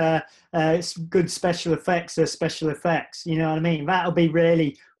realise good special effects are special effects. You know what I mean? That'll be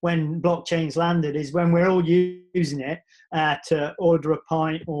really when blockchain's landed, is when we're all using it to order a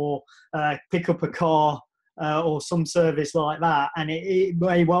pint or pick up a car or some service like that, and it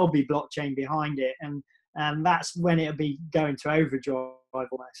may well be blockchain behind it, and that's when it'll be going to overdrive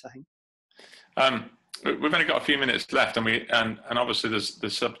almost, I think. We've only got a few minutes left, and obviously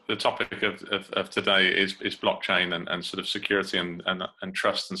the topic of today is blockchain and sort of security and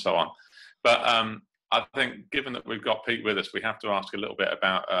trust and so on. But I think, given that we've got Pete with us, we have to ask a little bit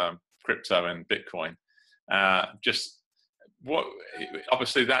about crypto and Bitcoin.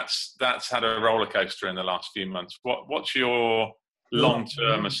 Obviously that's had a roller coaster in the last few months. What's your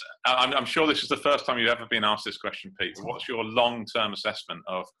long-term? I'm sure this is the first time you've ever been asked this question, Pete. What's your long-term assessment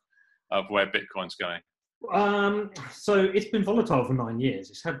of where Bitcoin's going? So it's been volatile for 9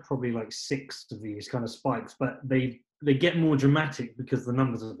 years. It's had probably like 6 of these kind of spikes, but they get more dramatic because the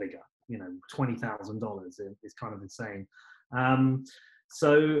numbers are bigger. $20,000 is kind of insane. I've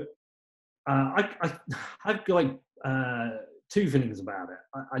got like 2 feelings about it.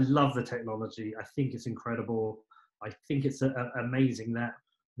 I love the technology. I think it's incredible. I think it's amazing that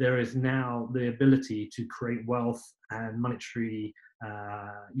there is now the ability to create wealth and monetary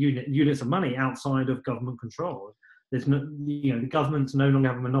units of money outside of government control. There's no, the governments no longer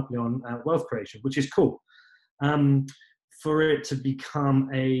have a monopoly on wealth creation, which is cool. For it to become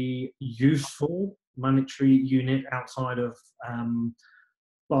a useful monetary unit outside of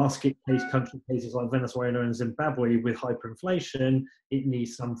basket case country cases like Venezuela and Zimbabwe with hyperinflation, it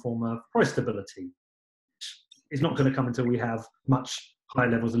needs some form of price stability. It's not going to come until we have much high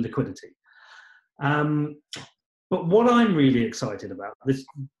levels of liquidity. But what I'm really excited about,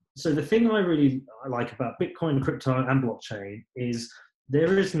 so the thing I like about Bitcoin, crypto, and blockchain is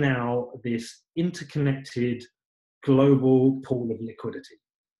there is now this interconnected global pool of liquidity,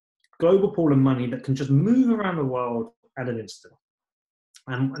 global pool of money that can just move around the world at an instant.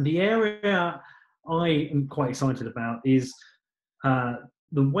 And the area I am quite excited about is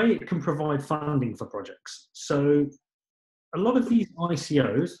the way it can provide funding for projects. So a lot of these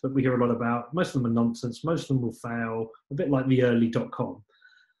ICOs that we hear a lot about, most of them are nonsense, most of them will fail, a bit like the early .com,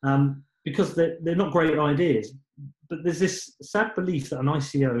 because they're not great ideas. But there's this sad belief that an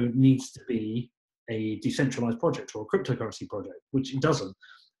ICO needs to be a decentralized project or a cryptocurrency project, which it doesn't.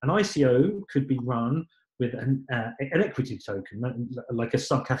 An ICO could be run with an equity token, like a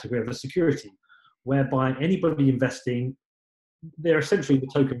subcategory of a security, whereby anybody investing, essentially the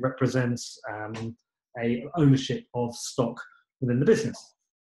token represents a ownership of stock within the business.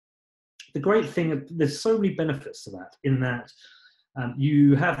 The great thing, there's so many benefits to that, in that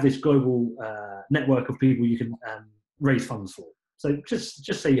you have this global network of people you can raise funds for. So just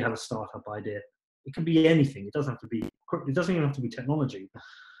say you have a startup idea. It can be anything. It doesn't even have to be technology.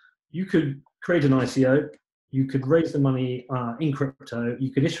 You could create an ICO. You could raise the money in crypto.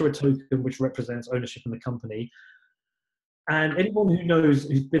 You could issue a token which represents ownership in the company. And anyone who knows,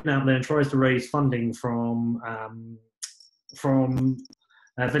 who's been out there and tries to raise funding from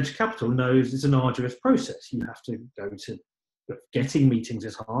venture capital knows it's an arduous process. You have to go to, getting meetings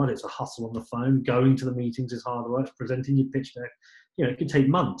is hard. It's a hustle on the phone. Going to the meetings is hard work. Presenting your pitch deck, it can take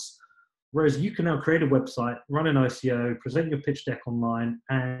months. Whereas you can now create a website, run an ICO, present your pitch deck online,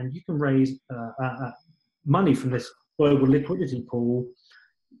 and you can raise money from this global liquidity pool,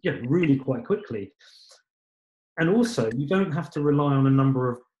 really quite quickly. And also, you don't have to rely on a number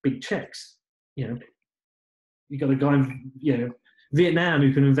of big checks. You got a guy in Vietnam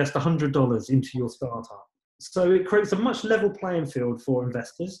who can invest $100 into your startup. So it creates a much level playing field for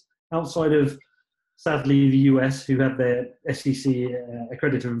investors outside of, sadly, the US, who have their SEC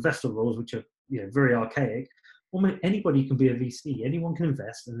accredited investor rules, which are very archaic. Almost anybody can be a VC. Anyone can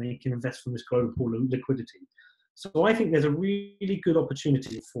invest, and they can invest from this global pool of liquidity. So I think there's a really good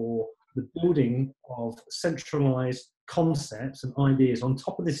opportunity for the building of centralized concepts and ideas on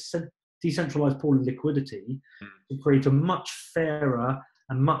top of this decentralized pool of liquidity to create a much fairer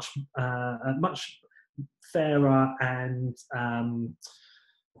and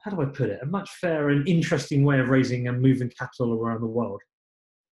how do I put it? A much fairer and interesting way of raising and moving capital around the world.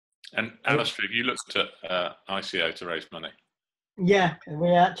 And Alastair, have you looked at ICO to raise money? Yeah,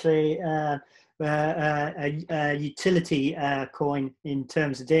 we actually a utility coin in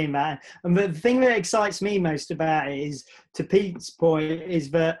terms of doing that. And the thing that excites me most about it is, to Pete's point, is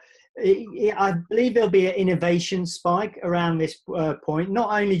that I believe there'll be an innovation spike around this point,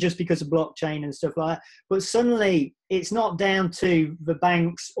 not only just because of blockchain and stuff like that, but suddenly it's not down to the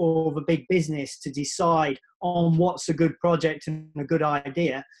banks or the big business to decide on what's a good project and a good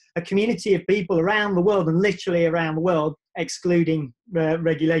idea. A community of people around the world, and literally around the world, excluding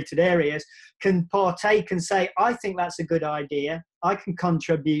regulated areas, can partake and say, I think that's a good idea, I can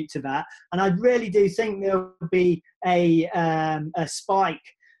contribute to that. And I really do think there'll be a spike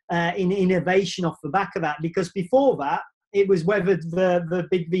in innovation off the back of that, because before that, it was whether the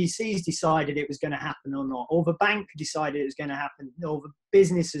big VCs decided it was going to happen or not, or the bank decided it was going to happen, or the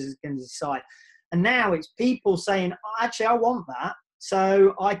businesses are going to decide. And now it's people saying, actually, I want that,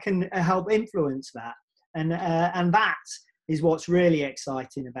 so I can help influence that. And that is what's really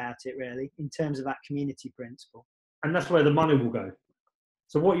exciting about it, really, in terms of that community principle. And that's where the money will go.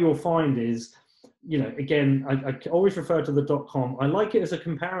 So what you'll find is, again, I always refer to the .com. I like it as a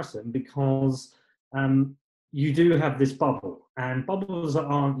comparison because you do have this bubble, and bubbles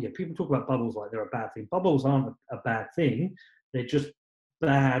aren't, people talk about bubbles like they're a bad thing. Bubbles aren't a bad thing. They're just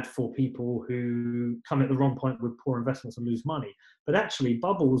bad for people who come at the wrong point with poor investments and lose money. But actually,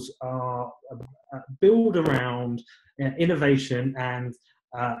 bubbles are build around innovation and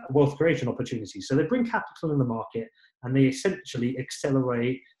wealth creation opportunities. So they bring capital in the market, and they essentially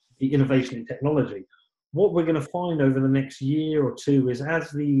accelerate the innovation in technology. What we're going to find over the next year or two is, as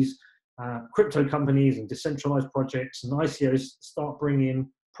these crypto companies and decentralized projects and ICOs start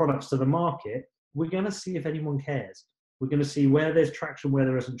bringing products to the market, we're going to see if anyone cares. We're going to see where there's traction, where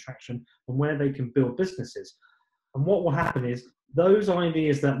there isn't traction, and where they can build businesses. And what will happen is those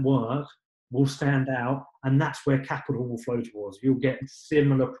ideas that work will stand out, and that's where capital will flow towards. You'll get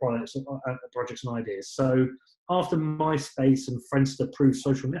similar projects and ideas. So after MySpace and Friendster proved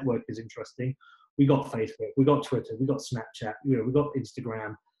social network is interesting, we got Facebook, we got Twitter, we got Snapchat, we got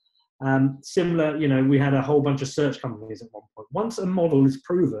Instagram. Similar, we had a whole bunch of search companies at one point. Once a model is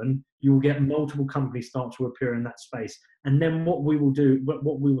proven, you will get multiple companies start to appear in that space. And then what we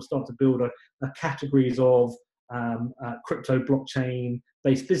will start to build are categories of crypto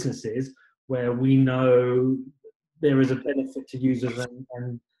blockchain-based businesses where we know there is a benefit to users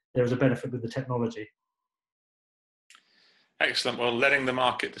and there is a benefit with the technology. Excellent. Well, letting the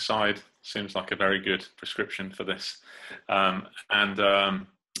market decide seems like a very good prescription for this.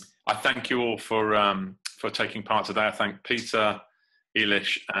 I thank you all for taking part today. I thank Peter,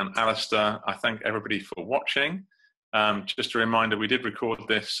 Ailis, and Alastair. I thank everybody for watching. Just a reminder, we did record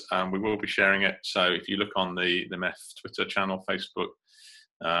this. We will be sharing it. So if you look on the MEF Twitter channel, Facebook,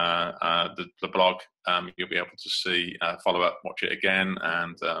 the blog, you'll be able to see, follow up, watch it again,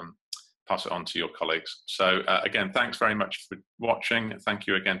 and pass it on to your colleagues. So again, thanks very much for watching. Thank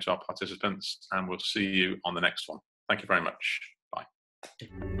you again to our participants, and we'll see you on the next one. Thank you very much. Bye.